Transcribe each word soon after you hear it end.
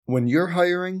When you're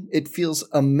hiring, it feels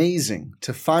amazing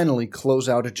to finally close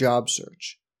out a job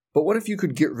search. But what if you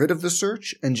could get rid of the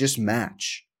search and just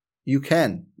match? You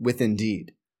can with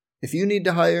Indeed. If you need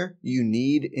to hire, you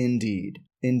need Indeed.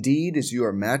 Indeed is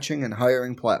your matching and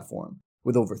hiring platform.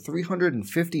 With over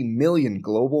 350 million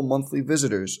global monthly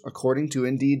visitors, according to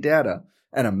Indeed data,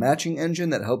 and a matching engine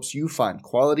that helps you find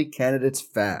quality candidates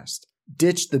fast.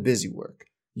 Ditch the busy work.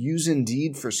 Use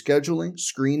Indeed for scheduling,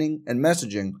 screening, and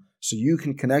messaging so you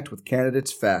can connect with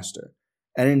candidates faster.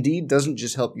 And Indeed doesn't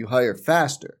just help you hire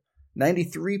faster.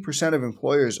 93% of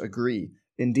employers agree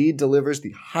Indeed delivers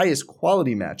the highest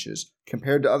quality matches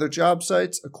compared to other job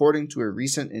sites, according to a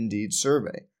recent Indeed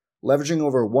survey. Leveraging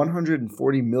over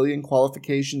 140 million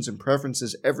qualifications and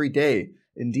preferences every day,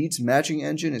 Indeed's matching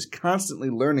engine is constantly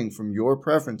learning from your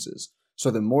preferences, so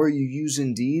the more you use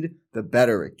Indeed, the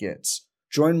better it gets.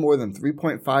 Join more than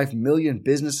 3.5 million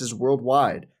businesses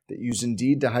worldwide that use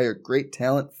Indeed to hire great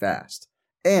talent fast.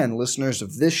 And listeners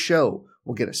of this show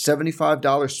will get a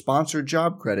 $75 sponsored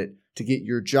job credit to get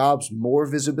your jobs more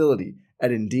visibility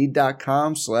at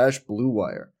Indeed.com/Blue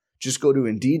Wire. Just go to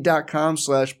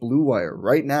Indeed.com/Blue Wire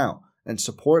right now and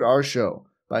support our show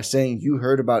by saying you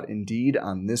heard about Indeed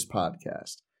on this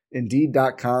podcast.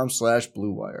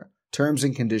 Indeed.com/Blue Wire. Terms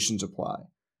and conditions apply.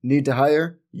 Need to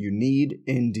hire? You need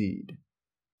Indeed.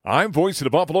 I'm voice of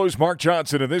the Buffaloes, Mark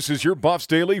Johnson, and this is your Buffs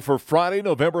Daily for Friday,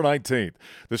 November 19th.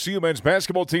 The CU men's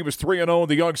basketball team is 3-0 in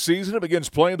the young season and begins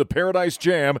playing the Paradise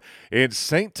Jam in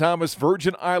St. Thomas,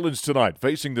 Virgin Islands tonight,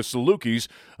 facing the Salukis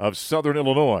of Southern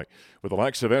Illinois. With the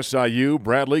likes of SIU,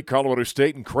 Bradley, Colorado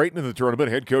State, and Creighton in the tournament,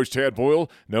 head coach Tad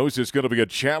Boyle knows it's going to be a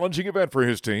challenging event for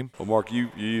his team. Well, Mark, you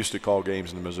used to call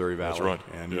games in the Missouri Valley. That's right.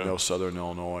 And you know Southern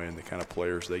Illinois and the kind of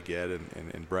players they get,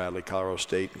 and Bradley, Colorado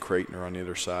State, and Creighton are on the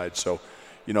other side. So,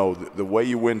 you know, the way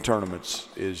you win tournaments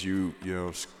is you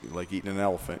know, like eating an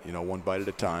elephant, you know, one bite at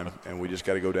a time. And we just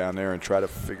got to go down there and try to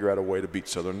figure out a way to beat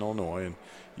Southern Illinois. And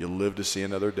you live to see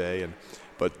another day.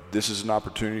 But this is an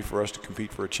opportunity for us to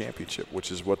compete for a championship,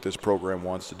 which is what this program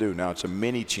wants to do. Now, it's a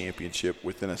mini championship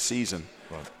within a season,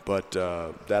 right, but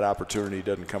that opportunity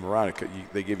doesn't come around.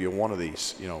 They give you one of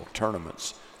these, you know,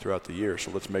 tournaments throughout the year.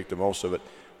 So let's make the most of it.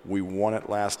 We won it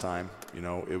last time, you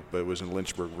know, but it was in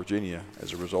Lynchburg, Virginia,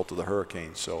 as a result of the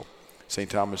hurricane. So St.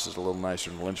 Thomas is a little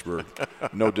nicer than Lynchburg.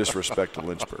 No disrespect to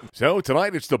Lynchburg. So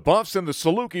tonight it's the Buffs and the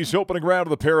Salukis opening round of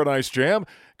the Paradise Jam.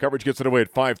 Coverage gets underway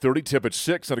at 5:30, tip at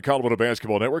 6 on the Colorado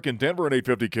Basketball Network in Denver and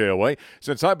 850 KOA.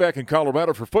 Since I'm back in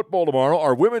Colorado for football tomorrow,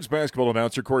 our women's basketball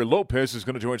announcer, Corey Lopez, is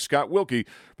going to join Scott Wilkie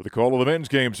for the call of the men's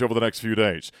games over the next few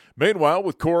days. Meanwhile,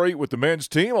 with Corey with the men's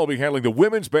team, I'll be handling the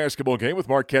women's basketball game with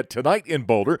Marquette tonight in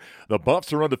Boulder. The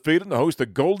Buffs are undefeated and host the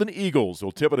Golden Eagles.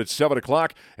 They'll tip it at 7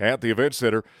 o'clock at the Event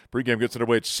Center. Pregame gets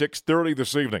underway at 6:30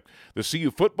 this evening. The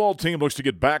CU football team looks to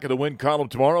get back in the win column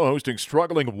tomorrow, hosting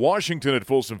struggling Washington at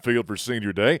Folsom Field for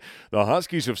Senior Day. The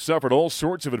Huskies have suffered all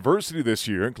sorts of adversity this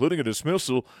year, including a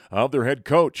dismissal of their head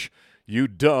coach.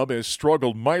 UW has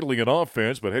struggled mightily in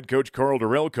offense, but head coach Carl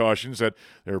Durrell cautions that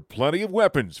there are plenty of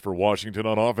weapons for Washington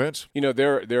on offense. You know,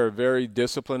 they're a very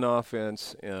disciplined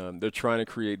offense. They're trying to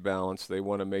create balance. They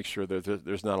want to make sure that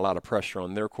there's not a lot of pressure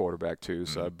on their quarterback, too.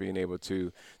 So being able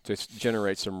to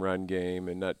generate some run game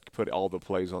and not put all the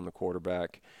plays on the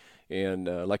quarterback. And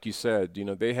like you said, you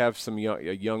know, they have some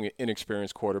young,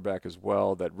 inexperienced quarterback as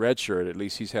well. That redshirt, at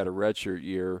least he's had a redshirt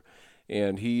year,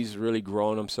 and he's really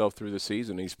grown himself through the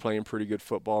season. He's playing pretty good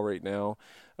football right now.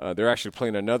 They're actually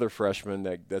playing another freshman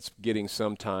that's getting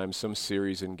some time, some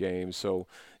series in games. So,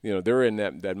 you know, they're in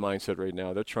that mindset right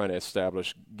now. They're trying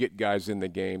to get guys in the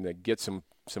game that get some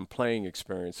playing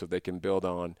experience so they can build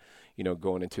on, you know,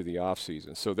 going into the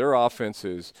offseason. So their offense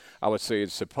is, I would say,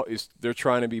 they're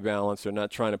trying to be balanced. They're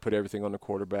not trying to put everything on the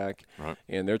quarterback. Right.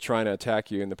 And they're trying to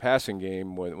attack you in the passing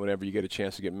game whenever you get a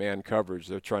chance to get man coverage.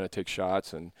 They're trying to take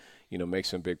shots and, you know, make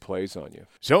some big plays on you.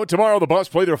 So tomorrow the Buffs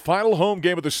play their final home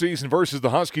game of the season versus the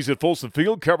Huskies at Folsom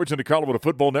Field. Coverage on the Colorado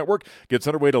Football Network gets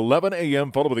underway at 11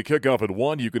 a.m., followed by the kickoff at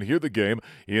 1. You can hear the game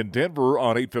in Denver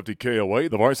on 850 KOA,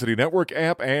 the Varsity Network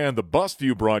app, and the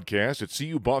BuffsView broadcast at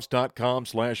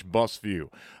cubuffs.com/BuffsView.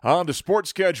 On the sports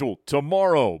schedule,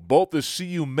 tomorrow, both the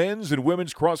CU men's and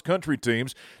women's cross-country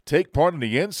teams take part in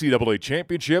the NCAA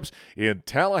championships in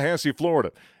Tallahassee,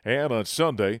 Florida. And on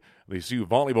Sunday, the CU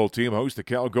volleyball team hosts the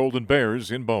Cal Golden Bears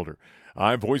in Boulder.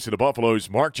 I'm voice of the Buffaloes,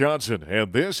 Mark Johnson,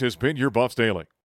 and this has been your Buffs Daily.